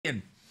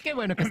Qué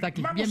bueno que está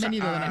aquí. Vamos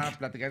Bienvenido, don a Ángel.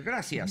 platicar.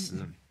 Gracias.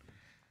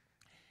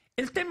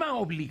 El tema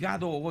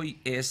obligado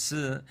hoy es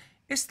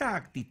esta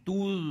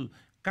actitud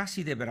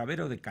casi de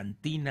bravero de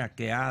cantina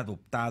que ha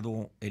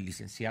adoptado el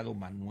licenciado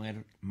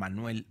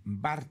Manuel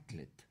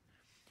Bartlett.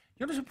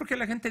 Yo no sé por qué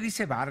la gente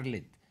dice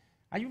Bartlett.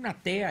 Hay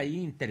una T ahí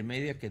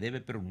intermedia que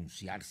debe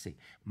pronunciarse.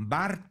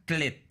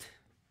 Bartlett.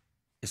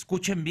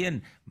 Escuchen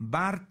bien,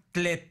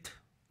 Bartlett.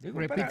 Digo,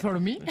 Repeat for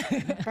me.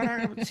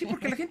 Sí,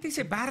 porque la gente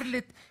dice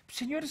Bartlett.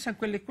 Señores,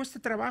 aunque le cueste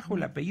trabajo,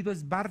 el apellido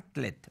es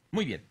Bartlett.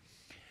 Muy bien.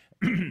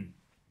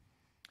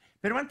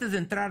 Pero antes de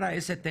entrar a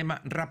ese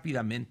tema,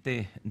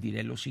 rápidamente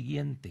diré lo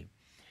siguiente.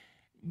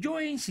 Yo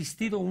he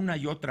insistido una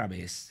y otra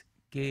vez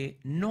que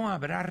no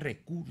habrá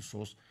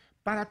recursos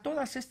para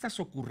todas estas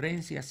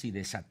ocurrencias y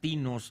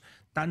desatinos,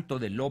 tanto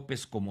de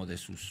López como de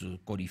sus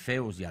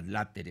corifeos y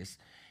adláteres,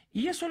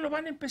 y eso lo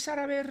van a empezar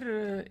a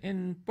ver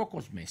en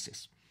pocos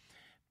meses.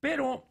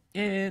 Pero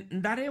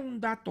daré un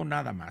dato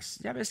nada más.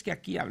 Ya ves que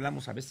aquí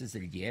hablamos a veces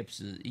del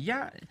IEPS y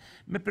ya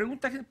me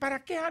pregunta,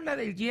 ¿para qué habla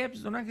del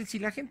IEPS, don Ángel? Si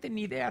la gente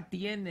ni idea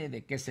tiene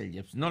de qué es el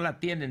IEPS. No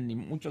la tienen ni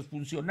muchos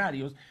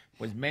funcionarios,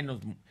 pues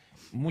menos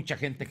mucha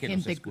gente que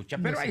nos escucha.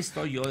 Pero ahí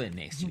estoy yo de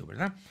necio,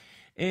 ¿verdad?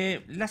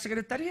 La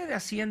Secretaría de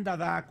Hacienda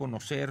da a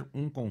conocer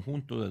un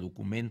conjunto de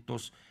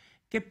documentos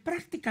que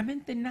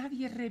prácticamente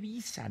nadie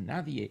revisa,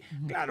 nadie.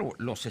 Claro,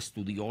 los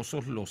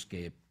estudiosos, los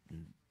que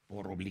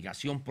por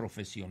obligación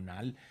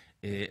profesional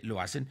lo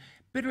hacen,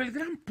 pero el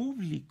gran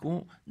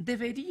público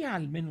debería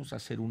al menos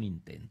hacer un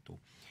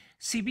intento.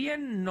 Si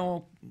bien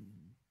no,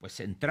 pues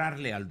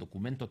entrarle al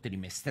documento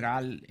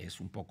trimestral es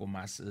un poco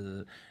más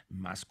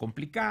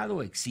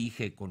complicado,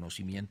 exige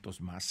conocimientos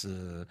más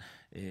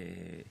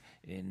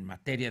en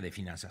materia de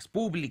finanzas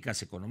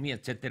públicas, economía,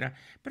 etcétera,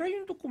 pero hay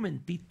un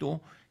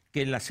documentito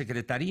que la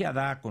Secretaría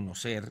da a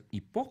conocer y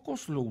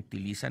pocos lo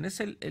utilizan,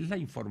 es la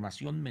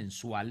información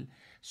mensual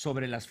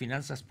sobre las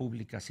finanzas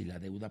públicas y la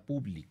deuda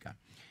pública.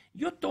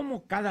 Yo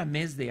tomo cada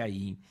mes de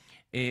ahí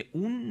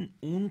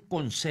un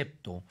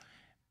concepto,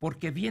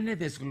 porque viene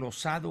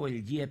desglosado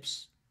el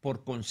IEPS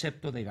por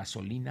concepto de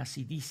gasolinas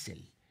y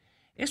diésel.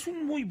 Es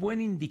un muy buen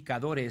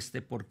indicador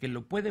porque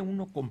lo puede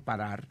uno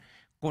comparar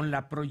con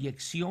la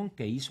proyección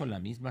que hizo la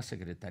misma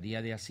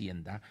Secretaría de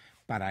Hacienda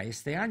para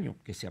este año,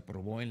 que se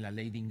aprobó en la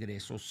Ley de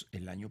Ingresos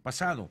el año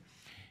pasado.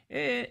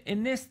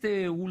 En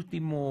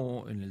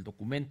el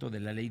documento de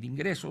la Ley de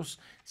Ingresos,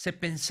 se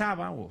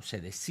pensaba o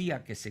se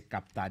decía que se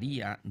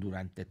captaría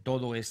durante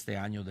todo este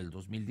año del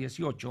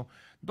 2018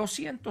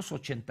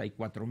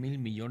 284,000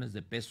 millones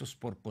de pesos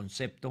por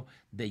concepto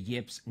de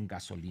IEPS,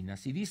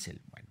 gasolinas y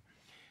diésel. Bueno,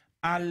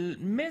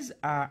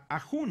 a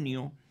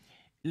junio,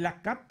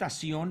 la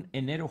captación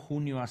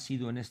enero-junio ha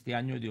sido en este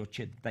año de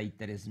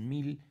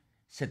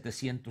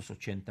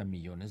 83,780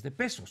 millones de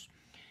pesos.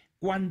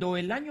 Cuando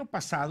el año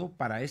pasado,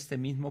 para este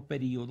mismo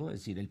periodo,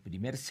 es decir, el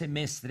primer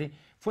semestre,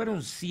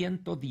 fueron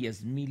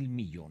 110,000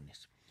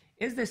 millones.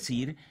 Es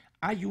decir,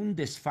 hay un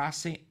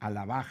desfase a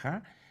la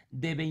baja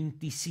de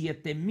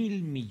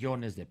 27,000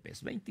 millones de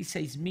pesos,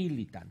 26,000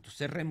 y tantos,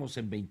 cerremos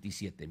en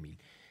 27,000.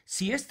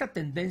 Si esta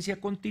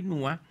tendencia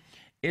continúa,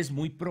 es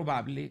muy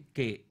probable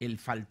que el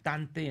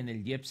faltante en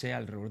el IEPS sea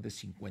alrededor de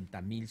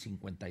 50,000,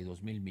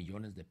 52,000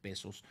 millones de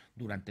pesos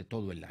durante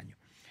todo el año.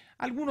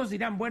 Algunos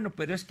dirán, bueno,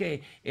 pero es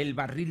que el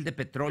barril de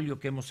petróleo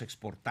que hemos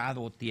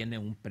exportado tiene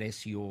un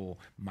precio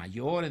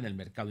mayor en el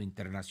mercado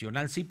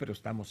internacional. Sí, pero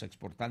estamos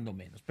exportando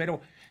menos.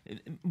 Pero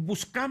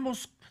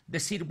buscamos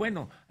decir,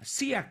 bueno,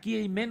 sí, aquí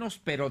hay menos,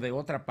 pero de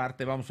otra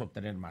parte vamos a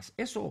obtener más.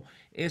 Eso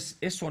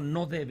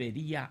no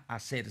debería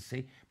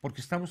hacerse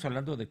porque estamos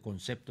hablando de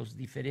conceptos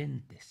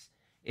diferentes.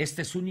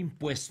 Este es un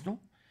impuesto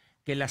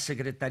que la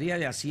Secretaría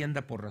de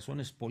Hacienda, por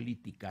razones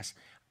políticas,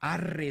 ha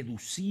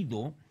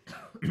reducido.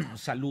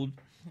 Salud.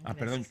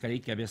 Perdón, creí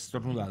que habías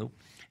estornudado.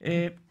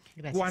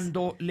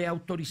 Cuando le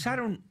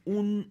autorizaron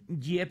un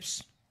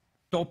IEPS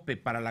tope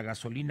para la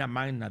gasolina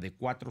magna de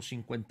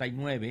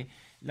 4.59,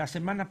 la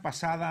semana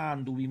pasada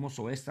anduvimos,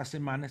 o esta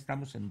semana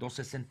estamos en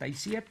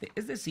 2.67.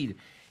 Es decir,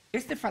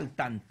 este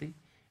faltante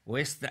o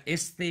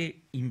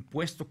este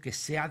impuesto que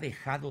se ha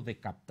dejado de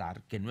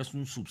captar, que no es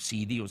un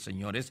subsidio,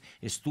 señores,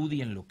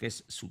 estudien lo que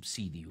es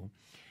subsidio,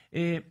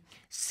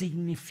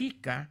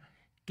 significa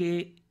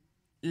que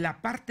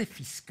la parte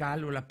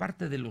fiscal o la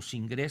parte de los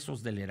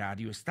ingresos del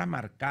erario está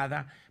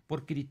marcada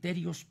por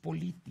criterios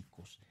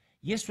políticos.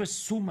 Y eso es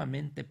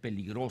sumamente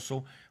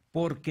peligroso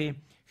porque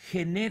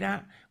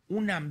genera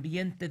un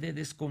ambiente de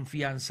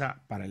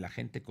desconfianza para el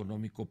agente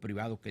económico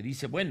privado que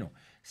dice, bueno,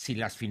 si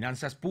las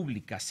finanzas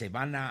públicas se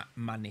van a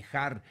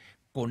manejar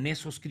con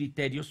esos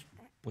criterios,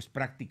 pues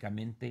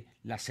prácticamente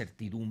la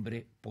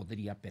certidumbre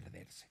podría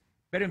perderse.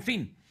 Pero en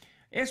fin,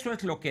 eso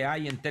es lo que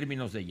hay en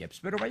términos de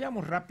IEPS. Pero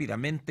vayamos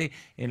rápidamente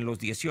en los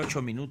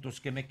 18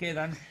 minutos que me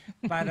quedan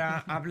para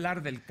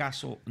hablar del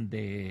caso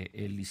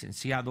del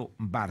licenciado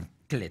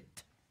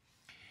Bartlett.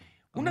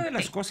 Una de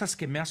las cosas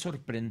que me ha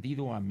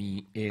sorprendido a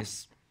mí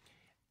es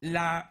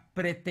la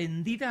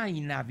pretendida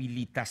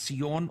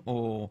inhabilitación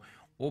o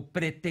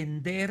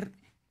pretender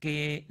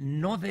que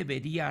no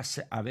debería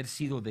haber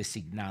sido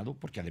designado,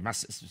 porque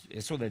además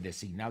eso de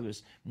designado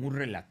es muy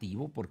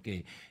relativo,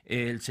 porque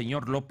el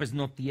señor López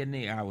no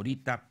tiene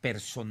ahorita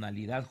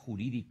personalidad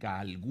jurídica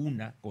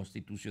alguna,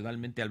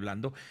 constitucionalmente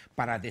hablando,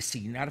 para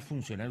designar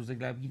funcionarios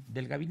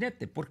del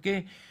gabinete,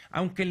 porque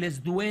aunque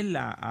les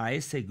duela a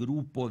ese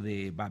grupo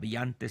de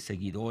babiantes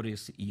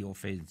seguidores y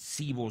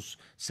ofensivos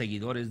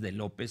seguidores de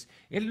López,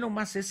 él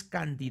nomás es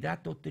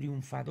candidato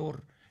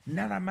triunfador.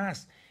 Nada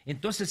más.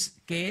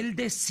 Entonces, que él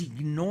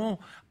designó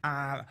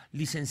a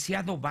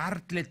licenciado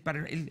Bartlett,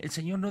 el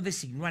señor no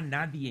designó a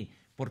nadie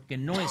porque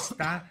no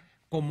está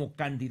como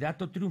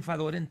candidato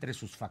triunfador entre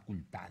sus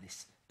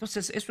facultades.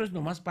 Entonces, eso es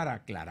nomás para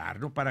aclarar,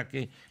 ¿no? Para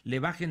que le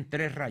bajen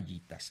 3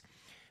 rayitas.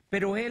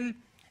 Pero él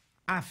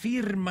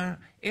afirma,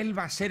 él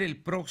va a ser el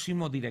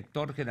próximo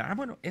director general.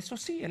 Bueno, eso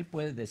sí, él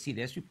puede decir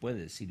eso y puede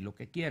decir lo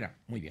que quiera.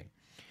 Muy bien.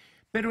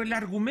 Pero el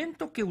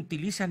argumento que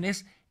utilizan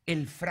es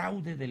el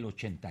fraude del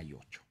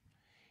 88.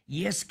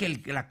 Y es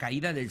que la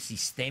caída del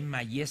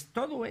sistema y es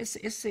todo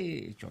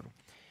ese choro.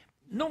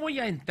 No voy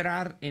a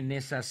entrar en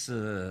esas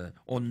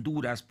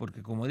honduras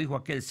porque, como dijo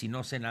aquel, si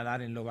no sé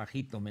nadar en lo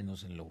bajito,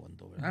 menos en lo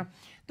hondo, ¿verdad?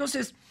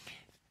 Entonces,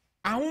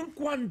 aun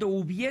cuando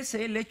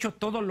hubiese él hecho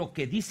todo lo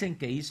que dicen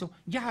que hizo,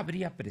 ya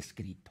habría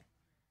prescrito.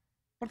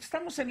 Porque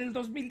estamos en el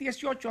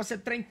 2018, hace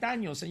 30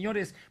 años,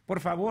 señores,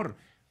 por favor,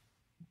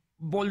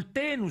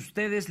 volteen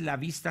ustedes la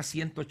vista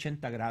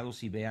 180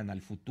 grados y vean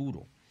al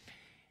futuro.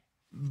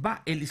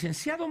 El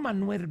licenciado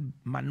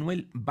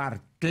Manuel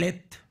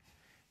Bartlett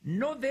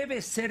no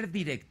debe ser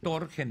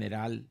director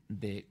general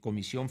de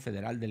Comisión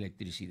Federal de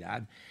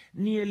Electricidad,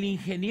 ni el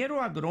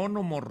ingeniero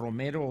agrónomo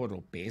Romero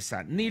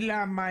Oropesa, ni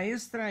la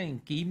maestra en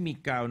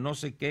química o no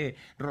sé qué,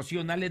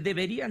 Rocío Nale,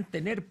 deberían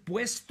tener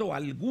puesto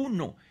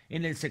alguno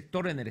en el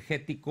sector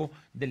energético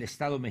del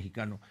Estado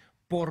mexicano,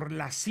 por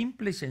la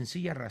simple y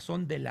sencilla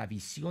razón de la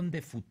visión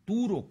de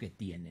futuro que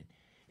tienen.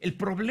 El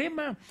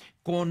problema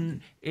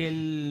con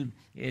el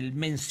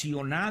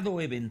mencionado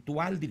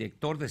eventual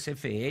director de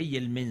CFE y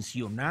el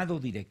mencionado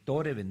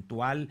director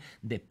eventual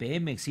de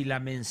Pemex y la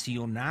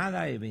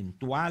mencionada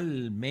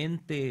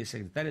eventualmente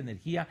secretaria de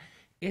Energía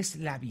es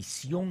la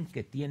visión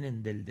que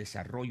tienen del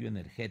desarrollo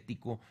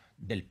energético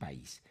del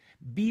país.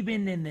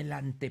 Viven en el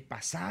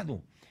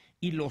antepasado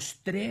y los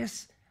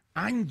 3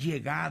 han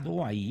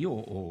llegado ahí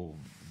o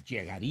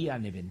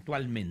llegarían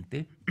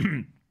eventualmente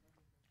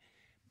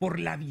por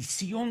la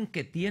visión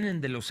que tienen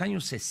de los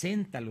años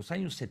 60, los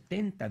años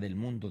 70 del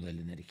mundo de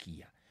la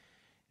energía.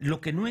 Lo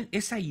que no,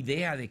 esa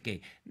idea de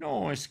que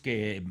no es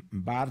que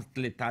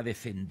Bartlett ha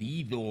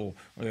defendido,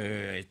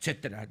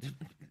 etcétera.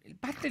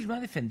 Bartlett no ha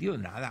defendido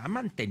nada, ha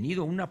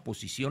mantenido una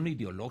posición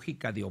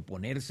ideológica de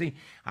oponerse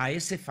a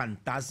ese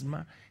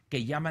fantasma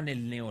que llaman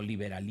el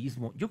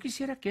neoliberalismo. Yo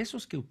quisiera que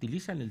esos que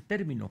utilizan el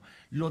término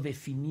lo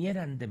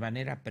definieran de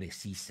manera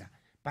precisa.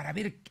 Para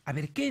ver, a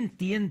ver, ¿qué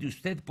entiende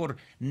usted por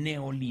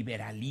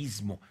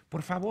neoliberalismo?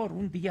 Por favor,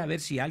 un día a ver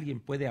si alguien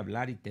puede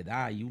hablar y te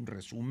da ahí un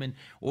resumen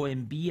o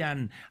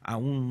envían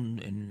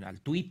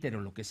al Twitter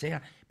o lo que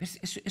sea.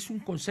 Es un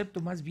concepto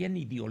más bien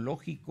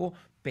ideológico,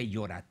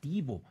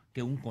 peyorativo,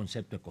 que un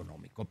concepto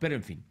económico. Pero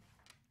en fin,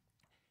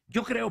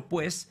 yo creo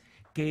pues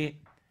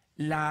que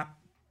la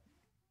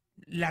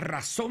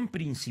razón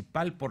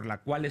principal por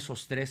la cual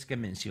esos 3 que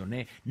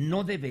mencioné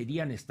no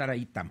deberían estar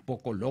ahí,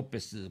 tampoco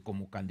López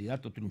como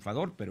candidato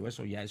triunfador, pero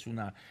eso ya es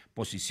una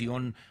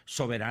posición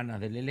soberana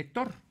del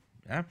elector,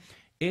 ¿verdad?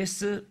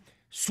 Es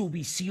su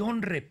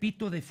visión,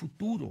 repito, de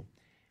futuro.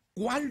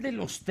 ¿Cuál de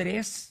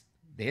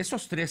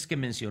esos 3 que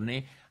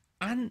mencioné,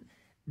 han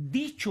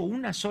dicho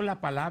una sola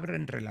palabra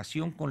en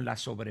relación con la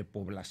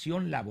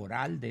sobrepoblación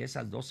laboral de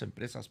esas 2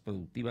 empresas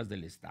productivas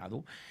del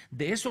Estado,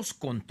 de esos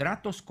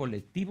contratos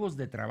colectivos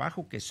de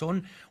trabajo que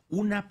son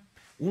una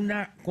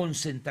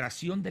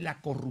concentración de la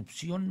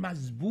corrupción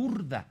más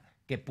burda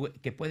que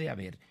puede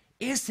haber?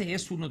 Ese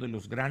es uno de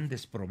los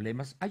grandes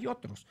problemas. Hay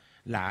otros,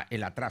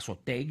 el atraso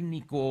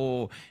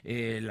técnico,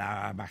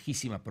 la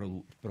bajísima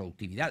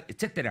productividad,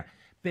 etcétera.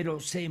 Pero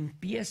se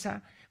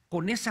empieza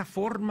con esa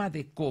forma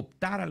de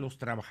cooptar a los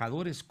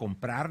trabajadores,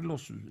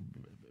 comprarlos,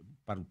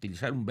 para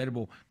utilizar un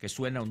verbo que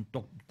suena un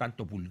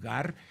tanto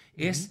vulgar,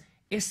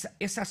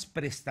 esas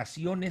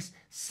prestaciones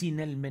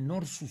sin el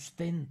menor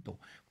sustento.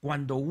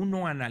 Cuando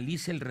uno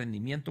analiza el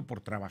rendimiento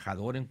por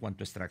trabajador en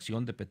cuanto a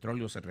extracción de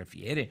petróleo se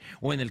refiere,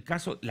 o en el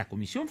caso de la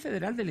Comisión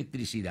Federal de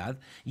Electricidad,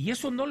 y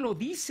eso no lo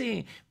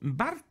dice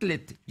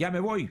Bartlett, ya me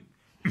voy.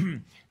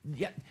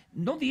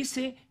 No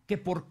dice que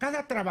por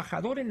cada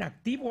trabajador en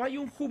activo hay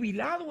un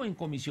jubilado en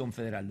Comisión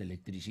Federal de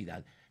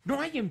Electricidad. No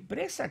hay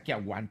empresa que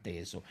aguante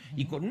eso.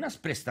 Y con unas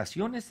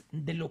prestaciones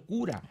de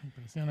locura.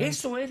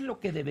 Eso es lo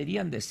que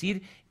deberían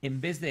decir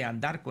en vez de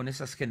andar con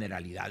esas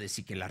generalidades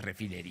y que las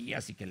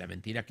refinerías y que la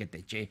mentira que te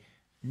eché.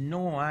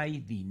 No hay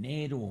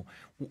dinero.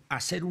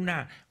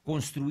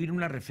 Construir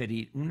una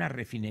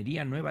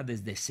refinería nueva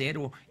desde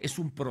cero es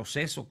un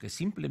proceso que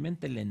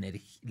simplemente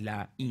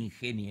la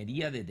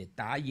ingeniería de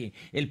detalle,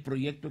 el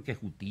proyecto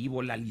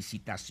ejecutivo, la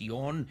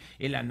licitación,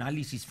 el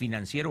análisis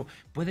financiero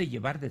puede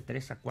llevar de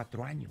 3 a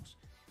 4 años.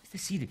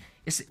 Es decir,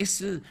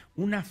 es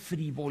una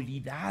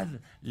frivolidad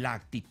la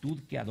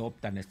actitud que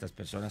adoptan estas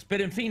personas.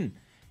 Pero en fin,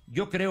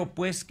 yo creo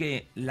pues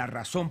que la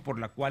razón por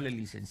la cual el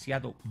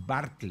licenciado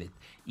Bartlett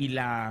y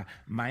la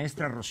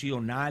maestra Rocío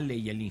Nale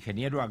y el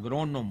ingeniero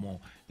agrónomo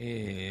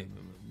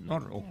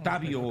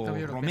Octavio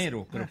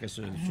Romero, creo que es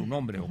su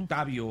nombre,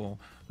 Octavio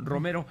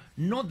Romero,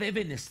 no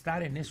deben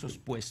estar en esos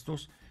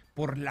puestos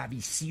por la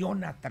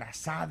visión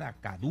atrasada,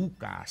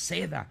 caduca,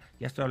 aceda,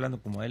 ya estoy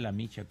hablando como de la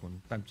Micha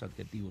con tantos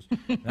adjetivos,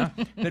 ¿verdad?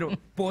 Pero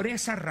por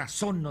esa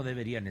razón no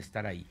deberían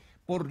estar ahí,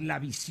 por la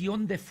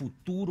visión de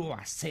futuro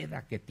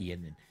aceda que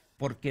tienen,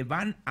 porque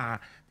van a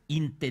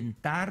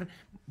intentar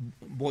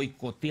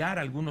boicotear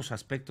algunos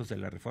aspectos de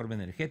la reforma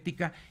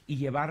energética y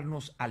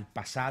llevarnos al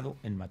pasado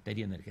en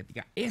materia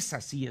energética. Esa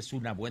sí es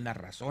una buena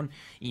razón,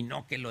 y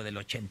no que lo del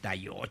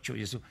 88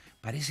 y eso,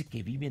 parece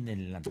que viven en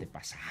el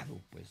antepasado,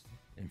 pues,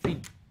 en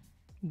fin.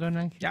 Don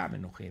Ángel. Ya me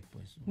enojé,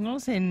 pues. No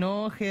se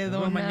enoje,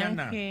 don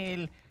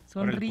Ángel.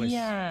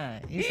 Sonría.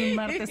 Es un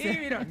martes.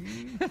 Mira,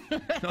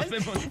 nos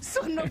vemos.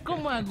 Sonó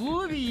como a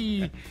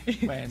Woody.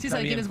 Bueno, sí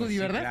sabe quién es Woody,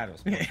 pues, ¿verdad?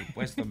 Sí, claro, por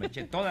supuesto. Me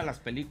eché todas las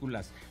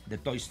películas de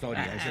Toy Story.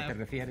 A eso te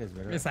refieres,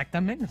 ¿verdad?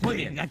 Exactamente. Muy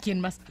bien. ¿A quién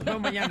más? Nos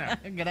vemos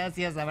mañana.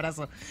 Gracias,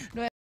 abrazo.